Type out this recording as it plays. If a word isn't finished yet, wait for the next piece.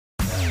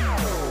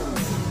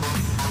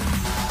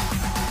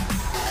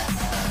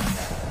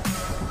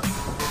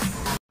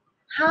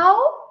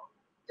How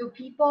do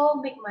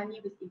people make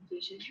money with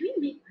inflation? Should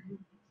we make money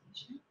with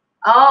inflation?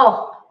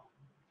 Oh,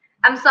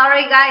 I'm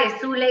sorry, guys.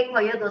 It's too late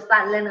for you to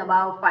start learn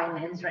about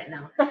finance right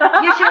now.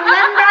 You should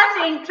learn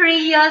that in 3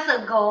 years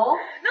ago.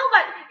 No,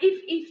 but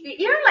if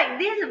the, Like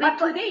this, but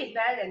today is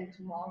better than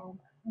tomorrow.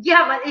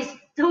 yeah, but it's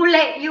too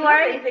late. You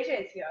already inflation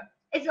is here.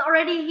 It's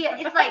already here.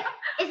 It's like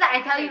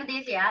I tell you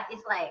this, yeah.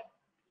 It's like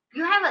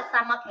you have a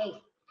stomach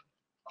ache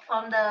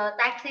from the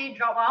taxi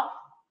drop off.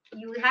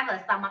 You have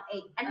a stomach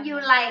ache, and you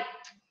like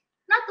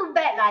not too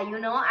bad, like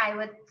I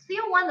would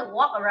still want to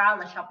walk around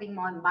the shopping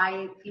mall and buy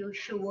a few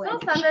shoes So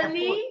and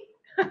suddenly, eat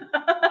the food.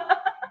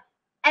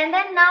 And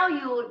then now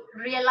you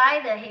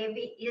realize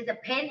the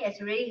pain is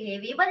really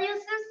heavy, but you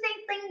still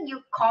think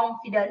you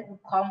confident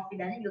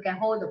you can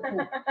hold the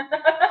food.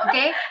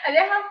 Okay? And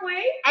then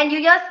halfway, and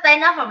you just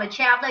stand up from a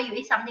chair after you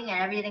eat something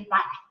and everything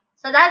fine.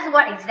 So that's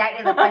what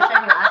exactly the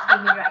question you're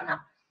asking me right now.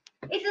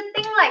 It's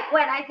a thing like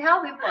when I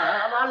tell people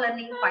about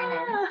learning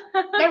finance,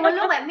 they will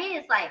look at me,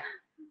 it's like,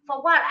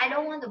 for what? I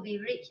don't want to be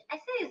rich. I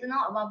say it's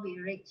not about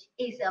being rich.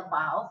 It's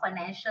about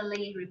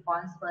financially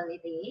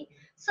responsibility.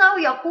 So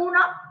you're pulled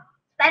up,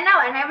 stand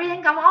out, and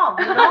everything come off.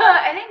 And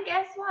then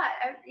guess what?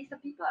 It's the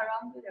people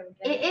around you that will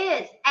get it.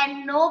 It is,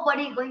 and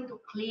nobody going to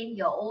clean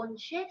your own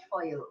shit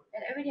for you.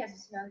 And everybody has to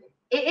smell it.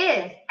 It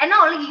is, and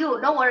not only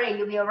you. Don't worry,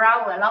 you'll be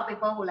around with a lot of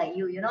people who like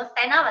you.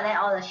 Stand up and then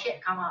all the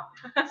shit come out.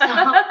 So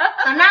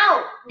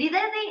now, do you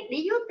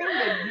think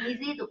they're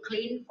busy to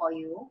clean for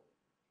you?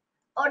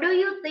 Or do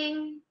you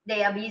think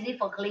they are busy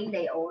for cleaning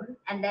their own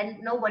and then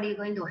nobody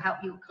going to help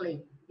you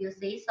clean? You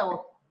see?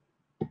 So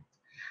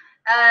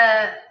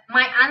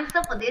my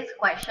answer for this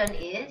question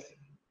is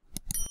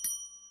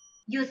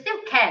you still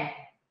can,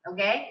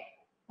 okay?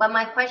 But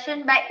my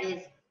question back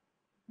is,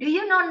 do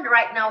you know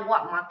right now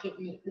what market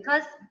need?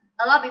 Because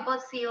a lot of people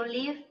still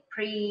live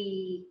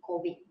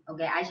pre-COVID,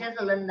 okay? I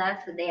just learned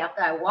that today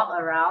after I walk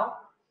around.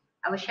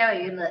 I will share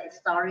with you the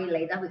story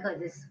later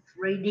because it's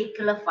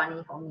ridiculous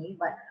funny for me,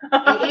 but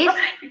it is.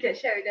 You can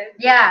share with them.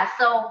 Yeah,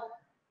 so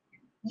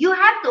you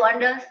have to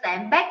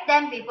understand. Back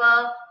then,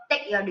 people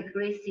take your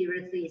degree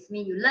seriously. It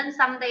means you learn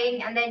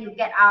something and then you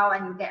get out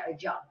and you get a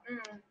job.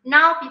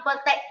 Now people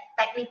take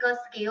technical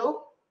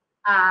skill.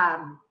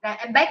 And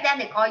back then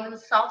they call you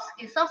soft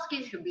skills. Soft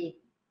skills should be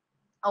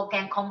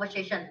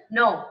conversation.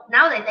 No,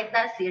 now they take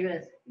that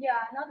serious. Yeah,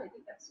 now they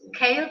take that serious.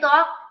 Can you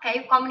talk? Can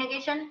you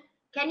communication?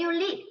 Can you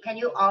lead? Can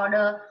you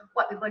order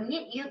what people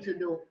need you to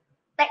do?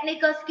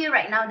 Technical skill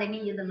right now, they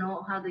need you to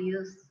know how to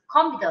use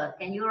computer.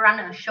 Can you run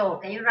a show?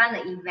 Can you run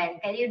the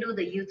event? Can you do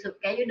the YouTube?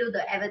 Can you do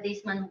the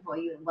advertisement for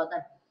you?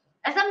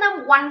 And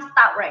sometimes one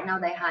staff right now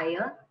they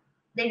hire,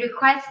 they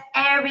request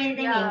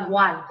everything in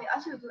one. They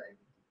ask you to do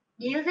everything.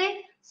 You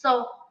see?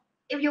 So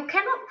if you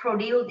cannot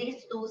produce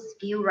these two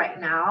skills right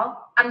now,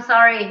 I'm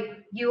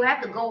sorry, you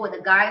have to go with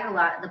the guy who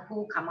are the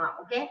pool come out,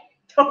 okay?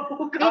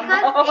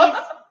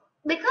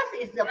 Because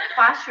it's the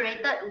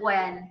frustrated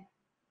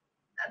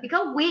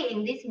because we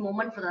in this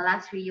moment for the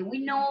last 3 years,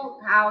 we know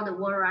how the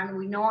world runs,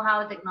 we know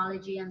how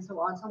technology and so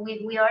on. So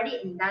we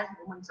already in that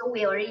moment. So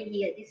we already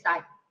here this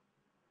side.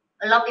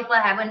 A lot of people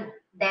haven't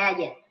there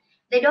yet.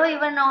 They don't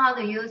even know how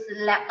to use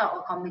laptop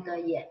or computer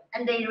yet,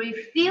 and they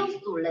refuse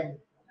to learn.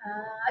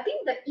 I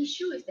think the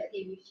issue is that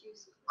they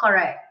refuse.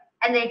 Correct.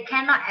 And they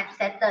cannot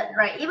accept it,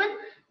 right? Even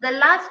the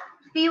last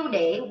few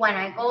days when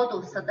I go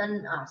to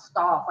certain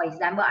store, for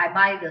example, I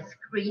buy the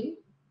screen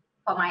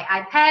for my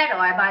iPad or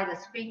I buy the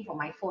screen for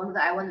my phone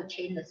because I want to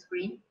change the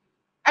screen.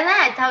 And then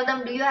I tell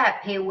them, do you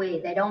have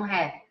PayWay? They don't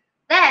have.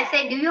 Then I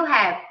say, do you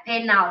have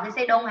Pay Now? They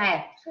say don't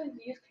have. So you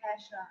use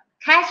cash?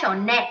 Cash or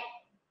net?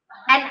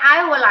 And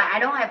I will like, I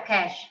don't have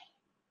cash.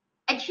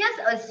 I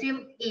just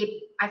assume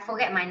if I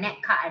forget my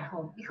net card at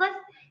home because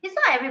it's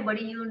not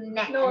everybody use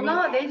net. No,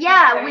 nowadays.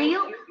 Yeah,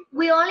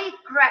 we only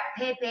grab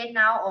pay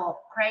now or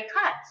credit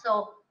card.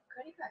 So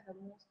credit card is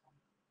the most.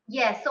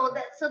 Yeah, so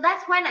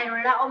that's when I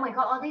realized, oh my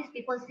god, all these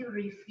people still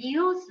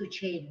refuse to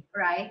change,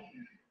 right?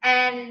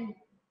 And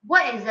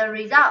what is the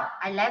result?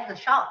 I left the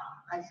shop.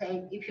 I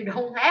said, if you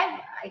don't have,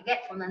 I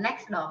get from the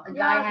next door. The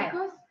guy has.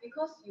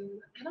 Because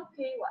you cannot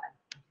pay what?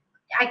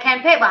 I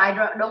can pay, but I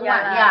don't want.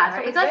 Yeah,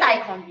 so because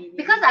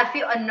I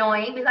feel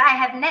annoying because I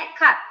have net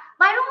card,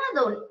 but I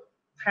don't want to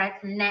press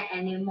net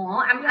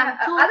anymore. I'm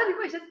too, other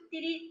people just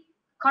did it.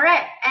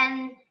 Correct,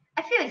 and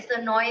I feel it's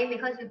annoying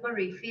because people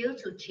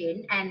refuse to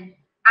change, and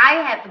I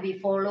have to be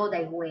followed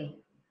their way.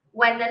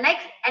 When the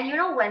next, and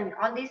when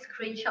on this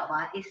screenshot,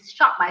 it's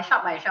shop by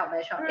shop by shop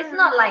by shop. It's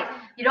not like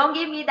you don't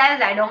give me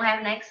that, I don't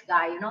have next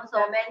guy, So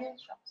there are many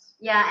shops.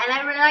 Yeah, and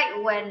I really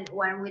like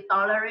when we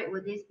tolerate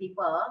with these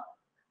people,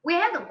 we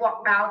have to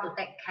walk down to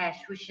take cash,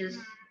 which is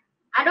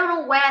I don't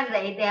know where's the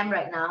ATM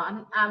right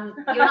now. I'm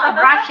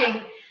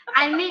rushing.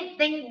 I need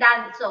things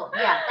done. So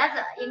yeah, that's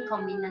an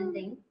inconvenient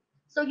thing.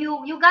 So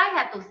you guys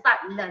have to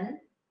start learn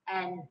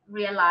and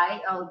realize,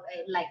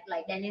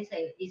 like Dennis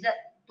said, is it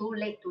too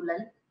late to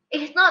learn?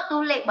 It's not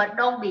too late, but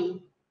don't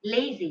be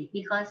lazy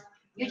because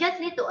you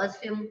just need to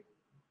assume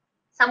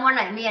someone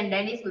like me and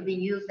Dennis will be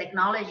used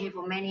technology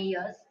for many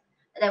years.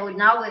 That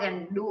now we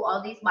can do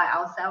all this by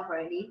ourselves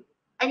already.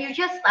 And you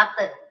just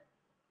started.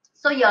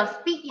 So your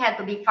speed have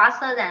to be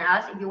faster than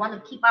us if you want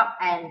to keep up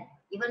and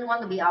even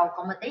want to be our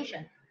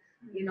competition.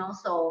 You know,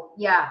 so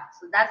yeah,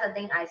 so that's the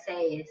thing I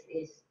say is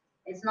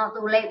it's not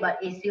too late, but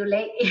it's still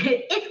late.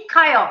 It's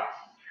kind of,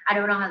 I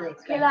don't know how to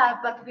explain. Okay lah,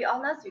 but to be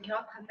honest, you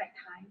cannot turn back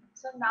time.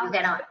 So now You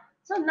cannot.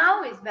 So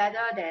now it's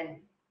better than,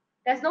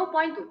 there's no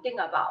point to think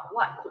about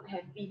what could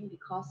have been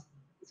because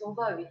it's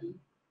over already.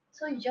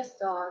 So you just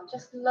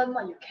learn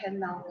what you can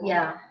now.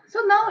 Yeah.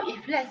 So now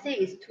if let's say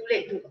it's too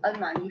late to earn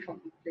money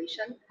from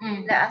inflation,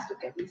 let us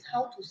look at this,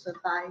 how to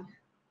survive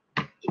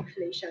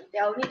inflation.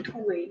 There are only two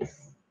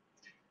ways.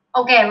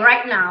 Okay,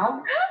 right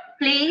now,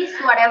 please,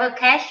 whatever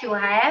cash you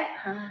have,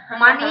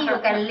 money you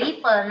can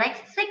live for the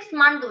next 6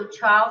 months to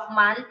 12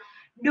 months,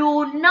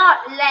 do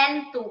not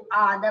lend to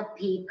other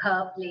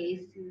people,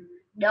 please.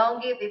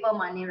 Don't give people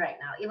money right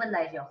now, even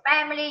like your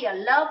family, your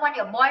loved one,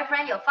 your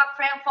boyfriend, your fuck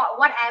friend, for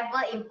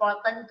whatever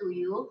important to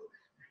you.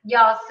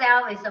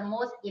 Yourself is the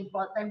most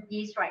important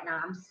piece right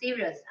now. I'm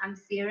serious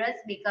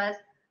because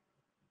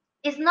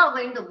it's not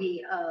going to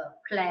be a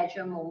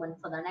pleasure moment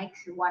for the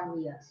next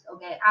 1 year.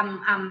 Okay,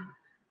 I'm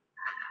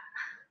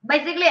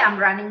basically I'm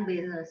running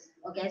business.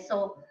 Okay,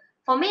 so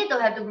for me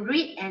to have to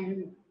read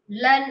and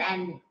learn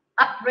and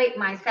upgrade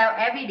myself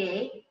every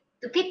day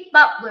to keep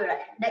up with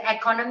the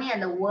economy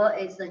and the world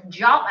is a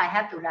job I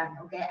have to learn.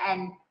 Okay,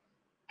 and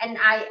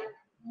I,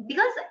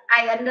 because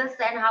I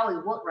understand how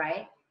it works,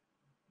 right?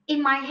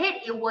 In my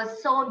head, it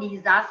was so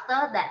disaster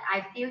that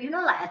I feel, you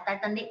know, like a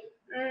Titanic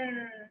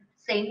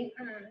thing,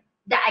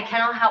 that I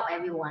cannot help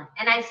everyone.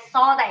 And I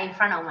saw that in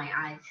front of my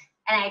eyes.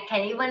 And I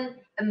can even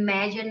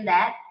imagine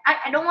that.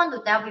 I don't want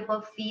to tell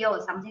people fear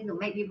or something to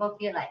make people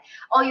feel like,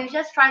 oh, you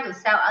just try to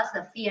sell us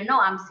the fear. No,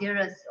 I'm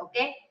serious,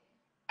 okay?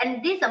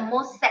 And this is the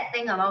most sad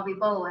thing about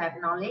people who have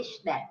knowledge,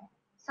 that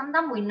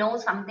sometimes we know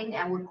something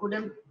and we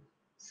couldn't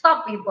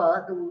stop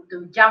people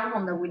to jump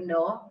from the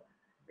window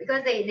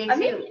because they I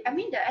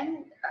mean the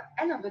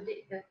end of the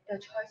day, the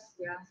choice,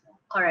 yeah.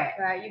 Correct.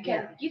 Right, you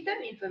can give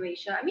them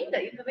information. I mean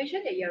the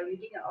information that you're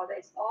reading and all that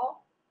is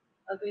all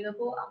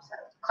available outside.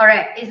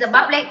 Correct. It's the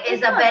public,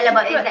 it's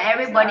available, it's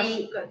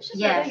everybody. It's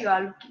just whether you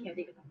are looking at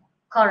it.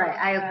 Correct.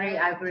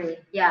 I agree.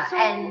 Yeah. So,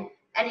 and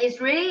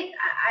it's really,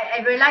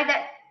 I realize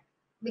that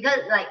because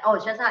like,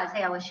 oh, just how I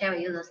say, I will share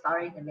with you the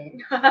story today.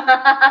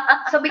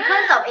 So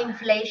because of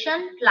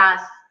inflation plus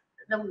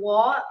the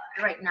war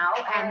right now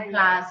and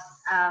plus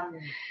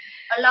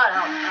a lot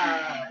of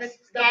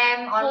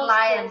scam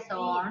online and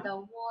so on. The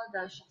war,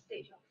 the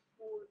shortage of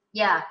food.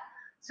 Yeah.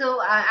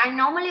 So I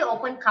normally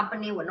open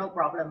company with no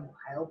problem.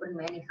 I open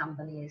many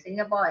companies.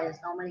 Singapore is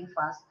normally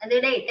fast. And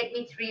today it take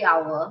me 3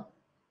 hours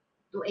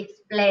to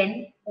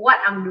explain what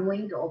I'm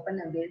doing to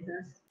open a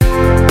business.